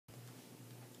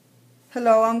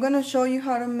Hello, I'm going to show you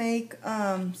how to make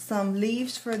some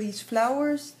leaves for these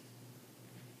flowers.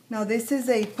 Now this is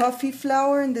a puffy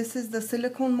flower and this is the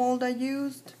silicone mold I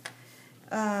used.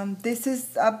 I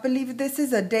believe this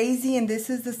is a daisy and this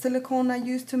is the silicone I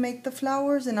used to make the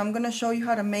flowers, and I'm going to show you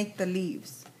how to make the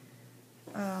leaves.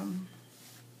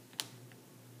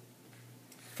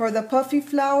 For the puffy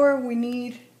flower we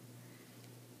need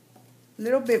a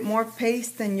little bit more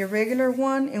paste than your regular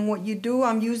one, and what you do,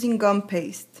 I'm using gum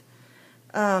paste.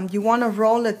 You want to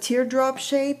roll a teardrop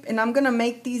shape, and I'm going to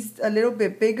make these a little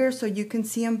bit bigger so you can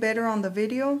see them better on the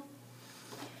video.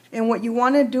 And what you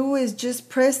want to do is just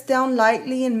press down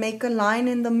lightly and make a line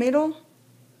in the middle.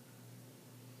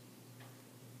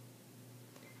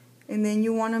 And then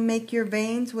you want to make your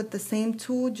veins with the same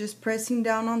tool, just pressing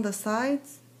down on the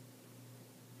sides.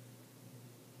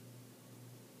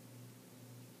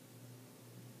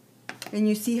 And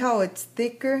you see how it's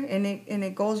thicker and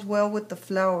it goes well with the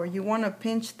flower. You want to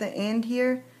pinch the end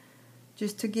here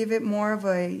just to give it more of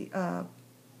a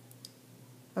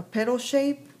petal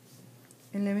shape.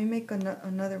 And let me make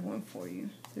another one for you.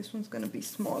 This one's going to be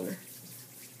smaller.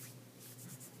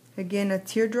 Again, a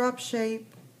teardrop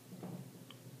shape.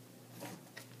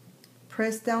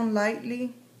 Press down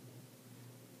lightly.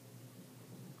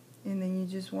 And then you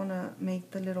just want to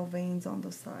make the little veins on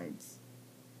the sides.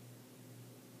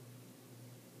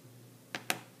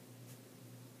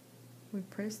 We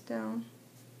press down,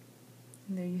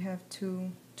 and there you have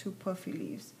two puffy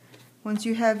leaves. Once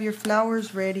you have your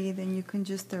flowers ready, then you can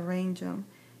just arrange them.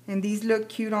 And these look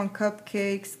cute on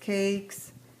cupcakes,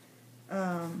 cakes,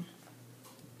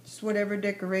 just whatever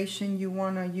decoration you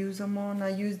want to use them on. I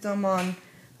used them on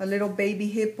a little baby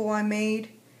hippo I made.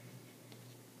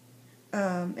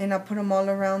 And I put them all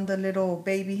around the little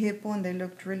baby hippo, and they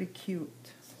looked really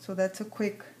cute. So that's a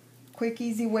quick,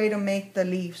 easy way to make the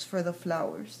leaves for the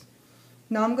flowers.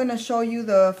 Now I'm going to show you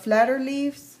the flatter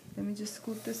leaves. Let me just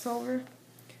scoot this over.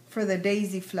 For the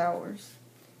daisy flowers.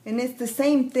 And it's the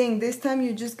same thing. This time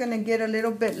you're just going to get a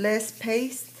little bit less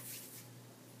paste.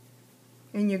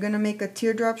 And you're going to make a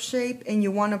teardrop shape, and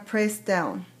you want to press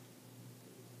down.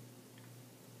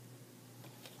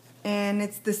 And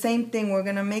it's the same thing. We're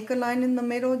going to make a line in the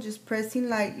middle, just pressing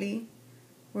lightly.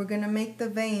 We're going to make the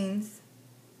veins.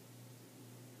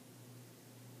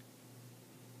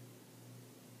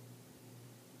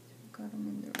 Got them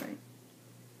in the right.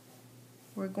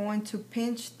 We're going to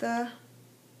pinch the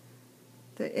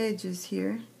edges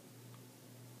here.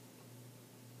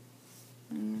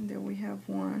 And there we have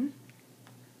one.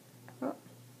 Oh,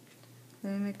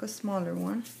 let me make a smaller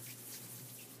one.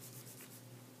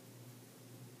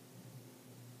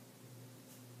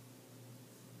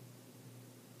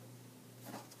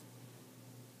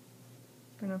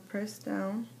 Gonna press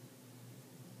down.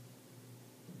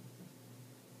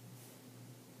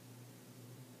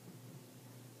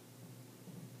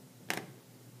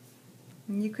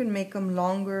 And you can make them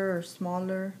longer or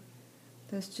smaller.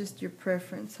 That's just your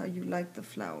preference, how you like the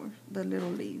flower, the little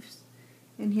leaves.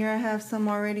 And here I have some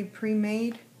already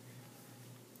pre-made.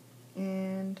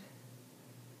 And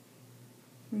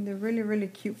they're really, really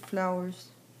cute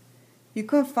flowers. You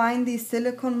can find these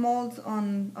silicone molds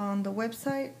on the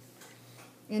website.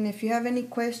 And if you have any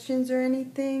questions or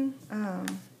anything,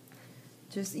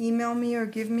 just email me or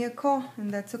give me a call.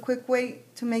 And that's a quick way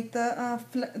to make the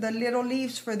little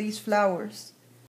leaves for these flowers.